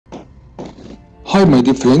Hi my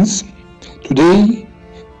dear friends, today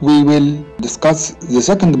we will discuss the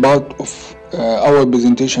second part of our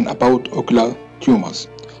presentation about ocular tumors.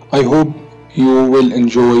 I hope you will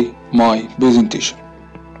enjoy my presentation.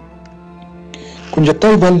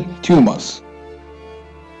 Conjunctival tumors.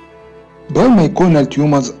 Primary corneal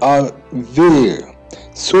tumors are very rare,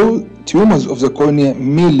 so tumors of the cornea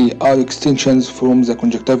mainly are extensions from the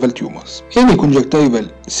conjunctival tumors. Any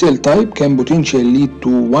conjunctival cell type can potentially lead to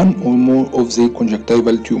one or more of the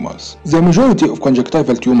conjunctival tumors. The majority of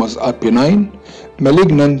conjunctival tumors are benign.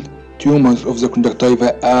 Malignant tumors of the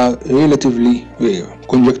conjunctiva are relatively rare.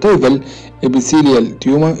 Conjunctival epithelial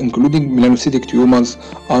tumor, including melanocytic tumors,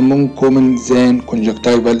 are more common than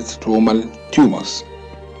conjunctival stromal tumors.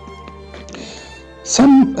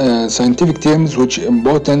 Some scientific terms which are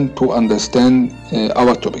important to understand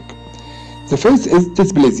our topic. The first is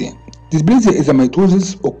dysplasia. Dysplasia is a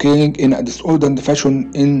mitosis occurring in a disordered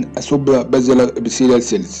fashion in a suprabasilar epithelial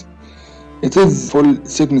cells. It is full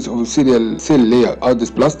thickness of epithelial cell layer are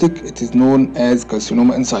dysplastic. It is known as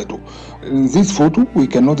carcinoma in situ. In this photo, we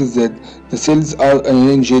can notice that the cells are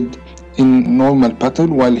arranged in normal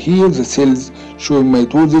pattern, while here the cells show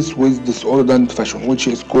mitosis with disordered fashion, which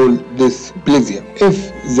is called dysplasia.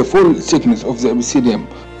 If the full thickness of the epithelium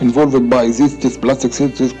involved by these dysplastic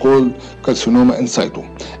cells is called carcinoma in situ,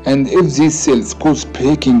 and if these cells cause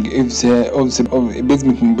breaking of the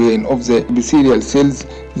basement membrane of the epithelial cells,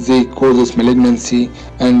 they cause malignancy,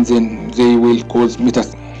 and then they will cause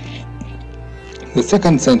metastasis. The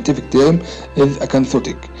second scientific term is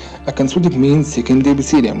acanthotic. Acanthotic means thickened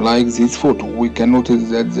epithelium, like this photo. We can notice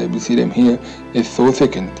that the epithelium here is so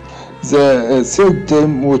thickened. The third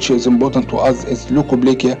term which is important to us is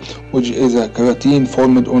leukoplakia, which is a keratin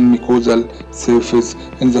formed on mucosal surface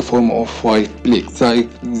in the form of white plaques, like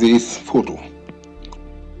this photo.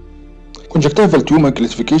 Conjunctival tumor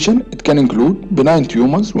classification. It can include benign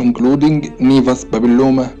tumors, including nevus,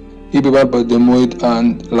 papilloma, epidermoid,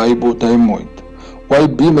 and lipothymoid, while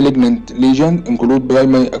pre-malignant lesions include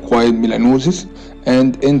primary acquired melanosis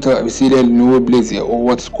and intraepithelial neoplasia, or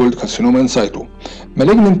what's called carcinoma in situ.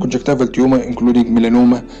 Malignant conjunctival tumor including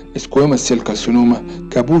melanoma, squamous cell carcinoma,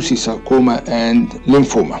 Kaposi sarcoma, and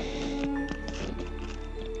lymphoma.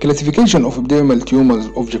 Classification of epidermal tumors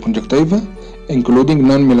of the conjunctiva, including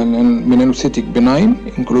non-melanocytic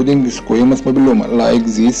benign, including squamous papilloma, like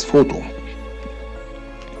this photo.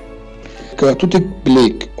 Keratotic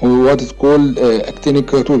plaque, or what is called actinic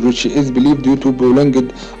keratosis, which is believed due to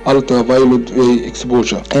prolonged ultraviolet ray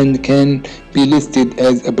exposure and can be listed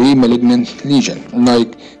as a pre-malignant lesion,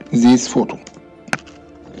 like this photo.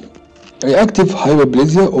 Reactive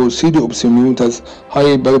hyperplasia or pseudo-ophthalmophthalmitis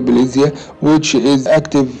hyperplasia, which is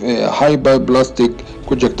active hyperplastic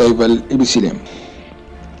conjunctival epithelium.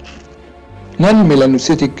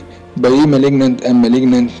 Non-melanocytic pre-malignant and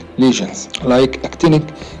malignant lesions, like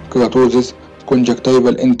actinic keratosis,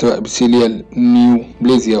 conjunctival intraepithelial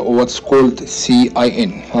neoplasia, or what's called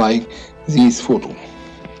CIN, like this photo.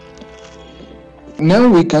 Now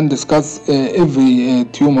we can discuss every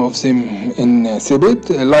tumor of them in separate,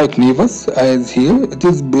 like nevus, as here. It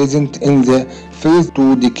is present in the first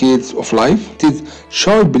 2 decades of life. It is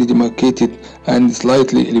sharply demarcated and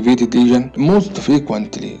slightly elevated lesion, most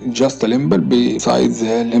frequently just a limbal besides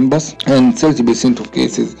the limbus, and 30% of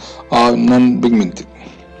cases are non-pigmented.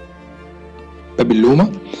 Papilloma.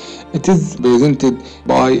 It is presented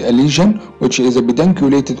by a lesion which is a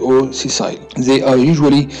pedunculated or sessile. They are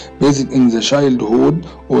usually present in the childhood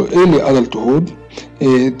or early adulthood.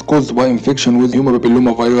 It caused by infection with human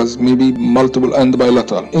papillomavirus, maybe multiple and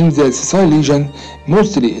bilateral. In the sessile lesion,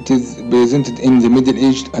 mostly it is presented in the middle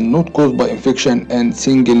age and not caused by infection, and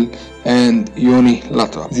single and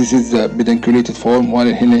unilateral. This is the pedunculated form, while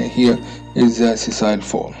here is the sessile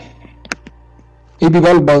form.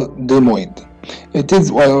 Epidermoid. It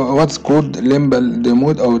is what's called limbal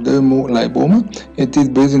dermoid or dermolipoma. It is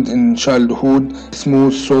present in childhood,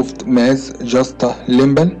 smooth, soft mass, just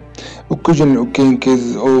limbal, occasionally occurring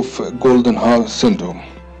cases of golden hair syndrome.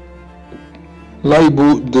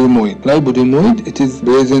 Lipodermoid. It is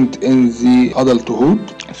present in the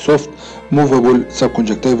adulthood, soft, movable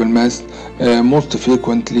subconjunctival mass, most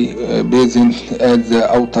frequently present at the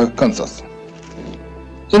outer conus.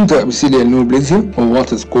 Intraepithelial neoplasia, or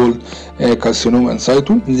what is called carcinoma in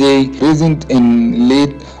situ. They present in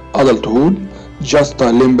late adulthood, just a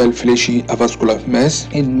limbal fleshy avascular mass.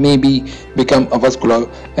 It may become avascular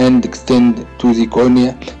and extend to the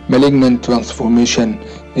cornea. Malignant transformation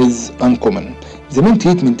is uncommon. The main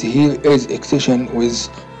treatment here is excision with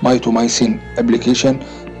mitomycin application.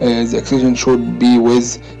 The excision should be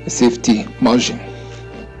with a safety margin.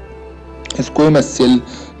 Squamous cell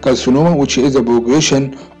carcinoma, which is a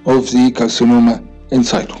progression of the carcinoma in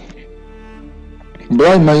situ.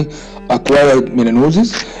 Primary acquired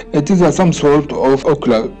melanosis, it is some sort of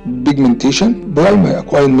ocular pigmentation. Primary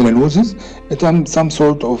acquired melanosis, it is some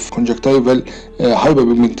sort of conjunctival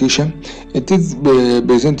hyperpigmentation. It is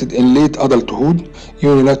presented in late adulthood,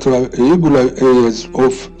 unilateral regular areas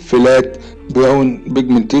of flat brown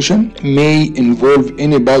pigmentation, may involve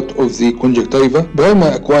any part of the conjunctiva.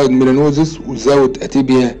 Primary acquired melanosis without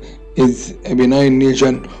atypia is a benign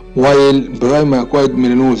lesion, while primary acquired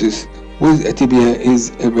melanosis with atypia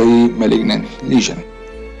is a very malignant lesion.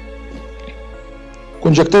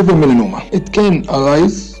 Conjunctival melanoma, it can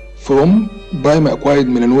arise from primary acquired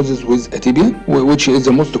melanosis with atypia, which is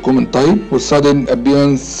the most common type, with sudden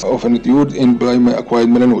appearance of a nodule in primary acquired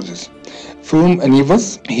melanosis. From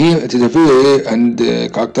nevus, here it is a very rare and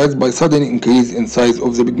characterized by sudden increase in size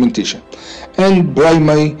of the pigmentation. And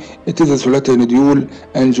primary, it is a solitary nodule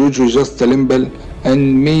and usually just a limbal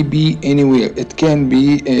and may be anywhere. It can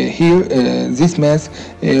be here, this mass,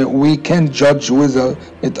 we can judge whether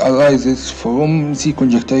it arises from the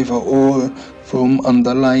conjunctiva or from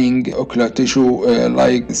underlying ocular tissue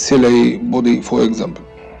like ciliary body, for example.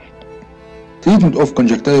 Treatment of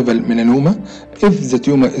conjunctival melanoma, if the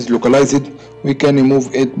tumor is localized, we can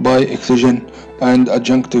remove it by excision and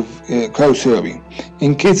adjunctive cryotherapy.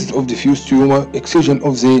 In cases of diffuse tumor, excision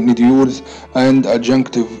of the nodules and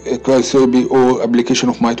adjunctive cryotherapy or application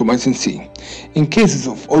of mitomycin C. In cases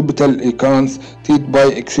of orbital recurrence, treat by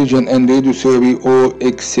excision and radiotherapy or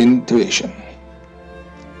excineration.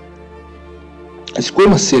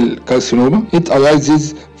 Squamous cell carcinoma, it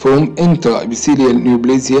arises from intraepithelial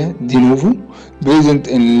neoplasia de novo, present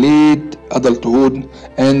in late adulthood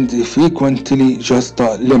and frequently just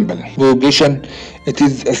limbal. Progression, it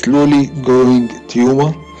is a slowly growing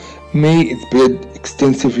tumor, may spread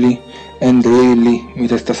extensively and rarely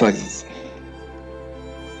metastasizes.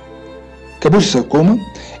 Kaposi sarcoma,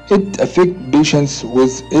 it affects patients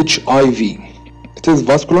with HIV. It is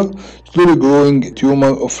vascular, slowly growing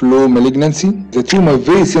tumor of low malignancy. The tumor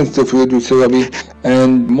very sensitive to radiotherapy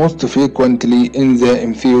and most frequently in the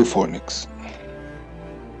inferior fornix.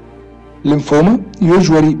 Lymphoma,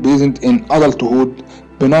 usually present in adulthood,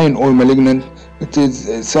 benign or malignant. It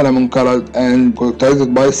is salmon colored and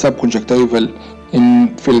characterized by subconjunctival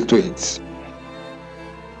infiltrates.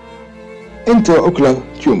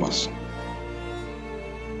 Intraocular tumors.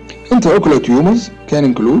 Intraocular tumors can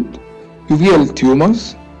include Uveal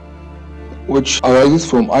tumors, which arises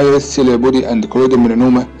from iris, ciliary body, and choroidal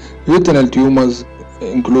melanoma, retinal tumors,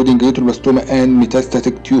 including retinoblastoma and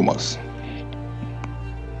metastatic tumors.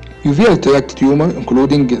 Uveal tract tumor,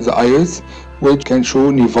 including the iris, which can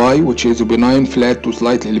show nevi, which is a benign flat to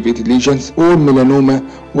slightly elevated lesions, or melanoma,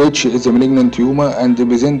 which is a malignant tumor and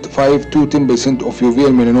represent 5 to 10% of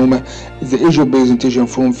uveal melanoma. The age of presentation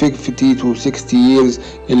from 50 to 60 years,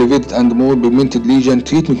 elevated and more pigmented lesion,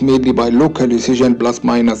 treatment mainly by local excision plus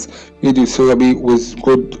minus radiotherapy with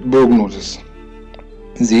good prognosis.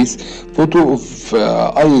 This photo of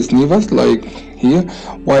iris nevus, like here,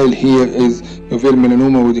 while here is uveal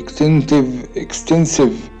melanoma with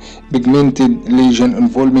extensive pigmented lesion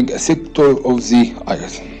involving a sector of the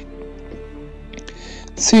iris.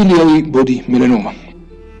 Ciliary body melanoma.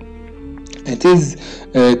 It is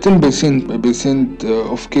 10%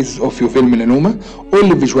 of cases of uveal melanoma,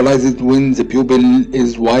 only visualized when the pupil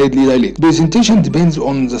is widely dilated. Presentation depends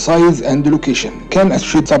on the size and the location. Can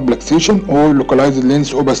associate subluxation or localized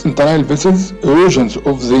lens or central vessels, erosions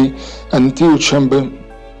of the anterior chamber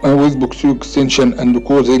with posterior extension and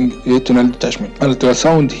causing retinal detachment.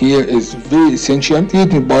 Ultrasound here is very essential.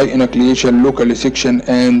 Treatment by enucleation, local resection,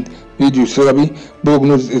 and radiotherapy.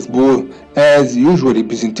 Prognosis is poor, as usually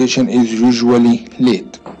presentation is usually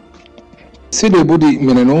late. Ciliary body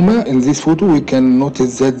melanoma. In this photo, we can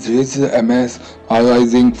notice that there is a mass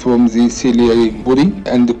arising from the ciliary body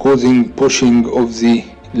and causing pushing of the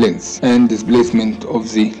lens and displacement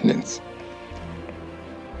of the lens.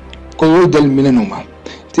 Choroidal melanoma.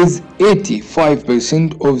 It is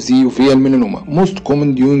 85% of the uveal melanoma, most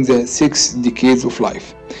common during the 6 decades of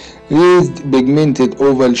life. Raised pigmented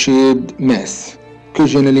oval-shaped mass,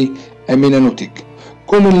 occasionally amelanotic,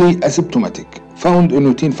 commonly asymptomatic, found in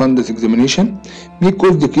routine fundus examination, may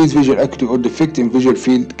cause decreased visual acuity or defect in visual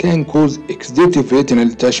field, can cause exudative retinal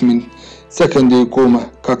detachment, secondary coma,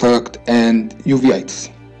 cataract, and uveitis.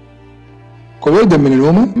 Choroidal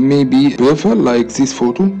melanoma may be peripheral, like this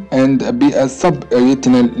photo, and be a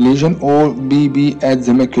subretinal lesion, or be at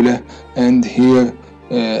the macula, and here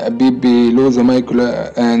be below the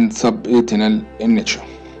macula and subretinal in nature.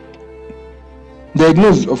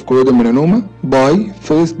 Diagnosis of choroidal melanoma: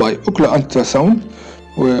 first by ocular ultrasound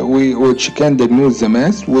which can diagnose the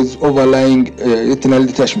mass with overlying retinal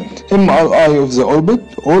detachment. MRI of the orbit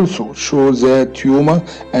also shows the tumor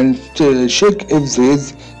and check if there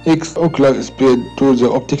is extraocular spread to the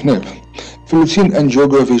optic nerve. Fluorescein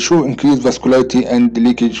angiography show increased vascularity and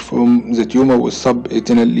leakage from the tumor with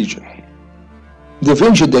subretinal lesion.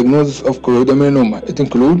 Differential diagnosis of choroidal melanoma. It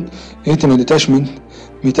includes retinal detachment,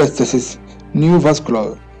 metastasis,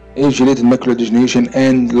 neovascular, age-related macular degeneration,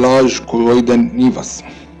 and large choroidal nevus.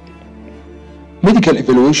 Medical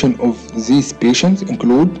evaluation of these patients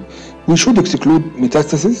include: we should exclude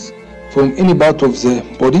metastasis from any part of the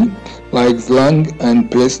body, like the lung and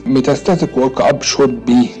breast. Metastatic workup should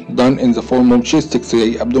be done in the form of chest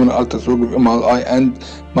X-ray, abdominal ultrasonography, MRI, and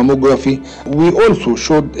mammography. We also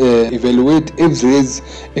should evaluate if there is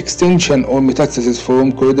extension or metastasis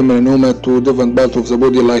from choroidal melanoma to different parts of the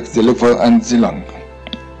body, like the liver and the lung.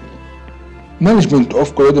 Management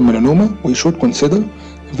of choroidal melanoma: we should consider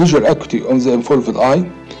visual acuity of the involved eye,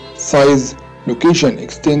 size, location,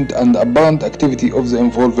 extent, and apparent activity of the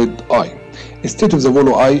involved eye. State of the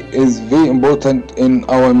fellow eye is very important in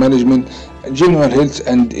our management, general health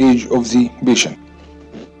and age of the patient.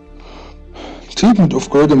 Treatment of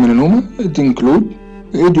choroidal melanoma: it includes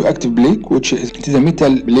radioactive plaque, which is a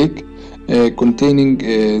metal plaque containing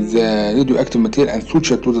the radioactive material and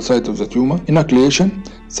suture to the site of the tumor, inoculation,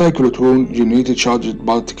 cyclotron generated charged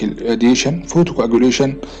particle radiation,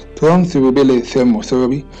 photocoagulation, transcerebral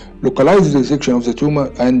thermotherapy, localized resection of the tumor,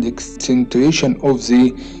 and excineration of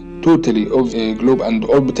the totality of globe and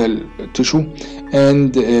orbital tissue,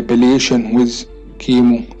 and palliation with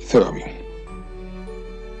chemotherapy.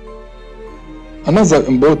 Another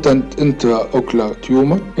important intraocular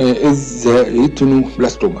tumor is the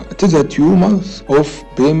retinoblastoma. It is a tumor of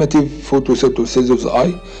primitive photoreceptor cells of the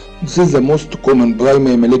eye. This is the most common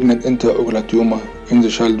primary malignant intraocular tumor in the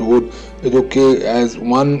childhood. It occurs as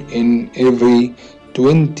 1 in every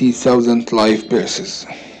 20,000 live births.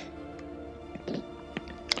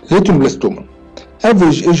 Retinoblastoma.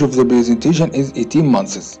 Average age of the presentation is 18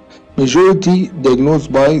 months. Majority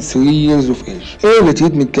diagnosed by 3 years of age. Early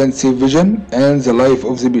treatment can save vision and the life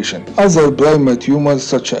of the patient. Other primary tumors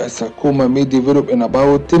such as sarcoma may develop in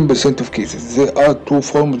about 10% of cases. There are two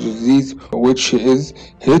forms of disease, which is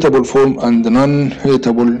heritable form and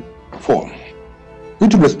non-heritable form.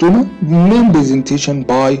 Retinoblastoma, main presentation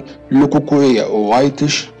by leukocoria or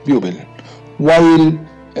whitish pupil, while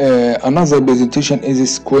another presentation is a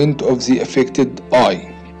squint of the affected eye.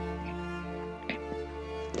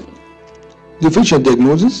 Differential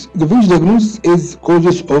diagnosis. Differential diagnosis is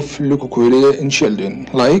causes of leukocoria in children,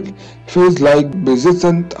 like first, like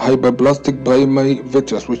persistent hyperplastic primary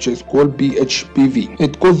vitreous, which is called PHPV.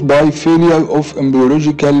 It caused by failure of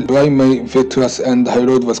embryological primary vitreous and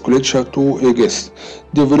hyaloid vasculature to regress,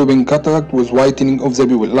 developing cataract with whitening of the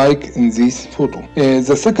pupil, like in this photo.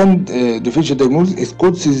 The second differential diagnosis is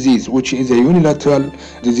Coats disease, which is a unilateral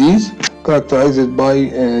disease characterized by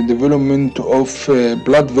development of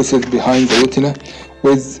blood vessels behind the retina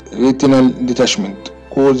with retinal detachment,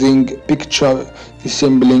 causing picture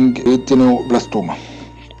resembling retinoblastoma.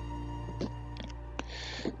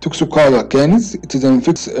 Toxocara canis. It is an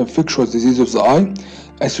infectious disease of the eye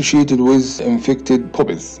associated with infected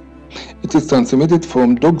pupils. It is transmitted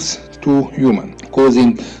from dogs to human,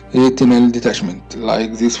 causing retinal detachment,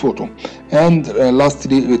 like this photo. And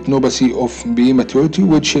lastly, retinopathy of prematurity,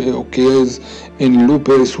 which occurs in low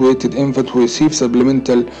persuaded infant who receive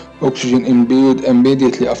supplemental oxygen imbued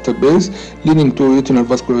immediately after birth, leading to retinal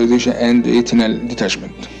vascularization and retinal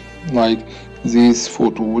detachment, like this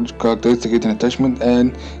photo, which characteristic retinal detachment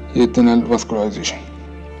and retinal vascularization.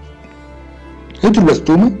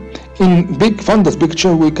 Retinoblastoma. In big fundus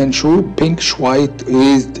picture, we can show pinkish white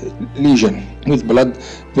raised lesion with blood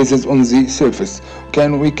vessels on the surface.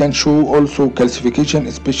 We can show also calcification,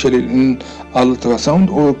 especially in ultrasound,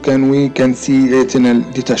 or we can see retinal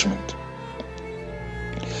detachment.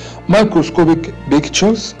 Microscopic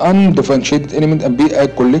pictures. Undifferentiated element and be a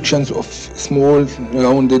collections of small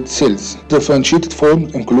rounded cells. Differentiated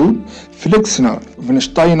forms include flexner,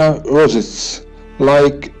 Weinsteiner rosettes,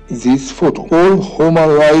 like this photo, or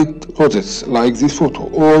homarite rosettes, like this photo,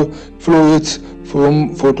 or florets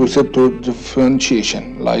from photoreceptor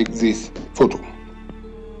differentiation, like this photo.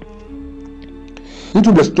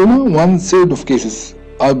 Retinoblastoma. 1/3 of cases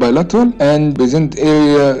are bilateral and present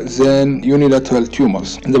earlier than unilateral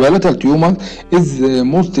tumors. The bilateral tumor is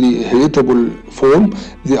mostly heritable form.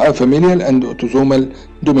 They are familial and autosomal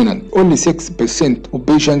dominant. Only 6% of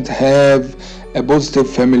patients have a positive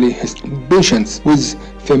family history. Patients with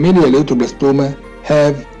familial retinoblastoma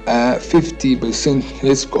have a 50%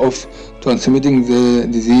 risk of transmitting the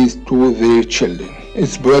disease to their children.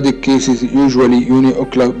 Sporadic cases usually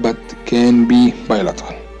uniocular but can be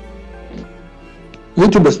bilateral.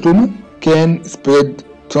 Retinoblastoma can spread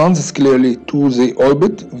transsclerally to the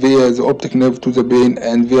orbit via the optic nerve to the brain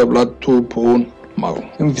and via blood to bone marrow.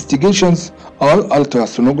 Investigations are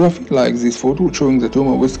ultrasonography, like this photo showing the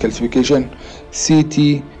tumor with calcification.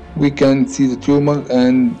 CT, we can see the tumor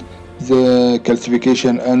and the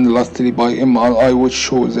calcification, and lastly by MRI, which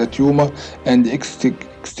shows the tumor and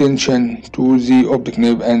extension to the optic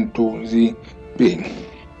nerve and to the brain.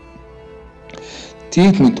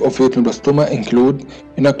 Treatment of retinoblastoma include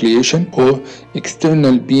enucleation or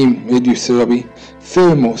external beam radiotherapy,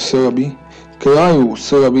 thermotherapy,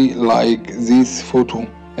 cryotherapy like this photo,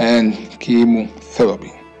 and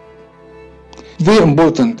chemotherapy. Very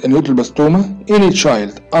important in retinoblastoma, any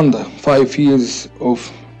child under 5 years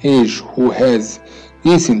of age who has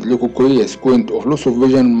recent leukocoria squint of loss of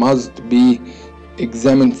vision must be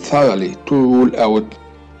examined thoroughly to rule out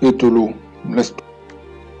retinoblastoma.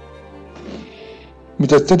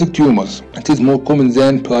 Metastatic tumors. It is more common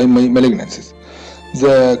than primary malignancies.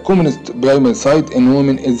 The commonest primary site in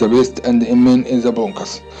women is the breast and in men is the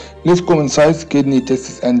bronchus. Less common sites, kidney,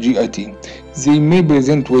 testes, and GIT. They may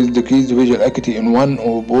present with decreased visual acuity in one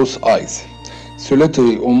or both eyes.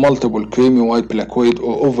 Solitary or multiple creamy white placoid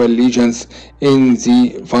or oval lesions in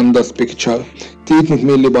the fundus picture. Treatment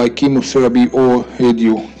mainly by chemotherapy or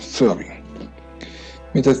radiotherapy.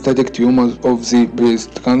 Metastatic tumors of the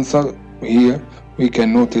breast cancer. Here we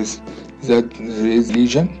can notice that there is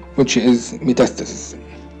lesion, which is metastasis.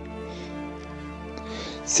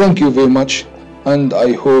 Thank you very much, and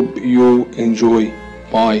I hope you enjoy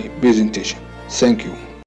my presentation. Thank you.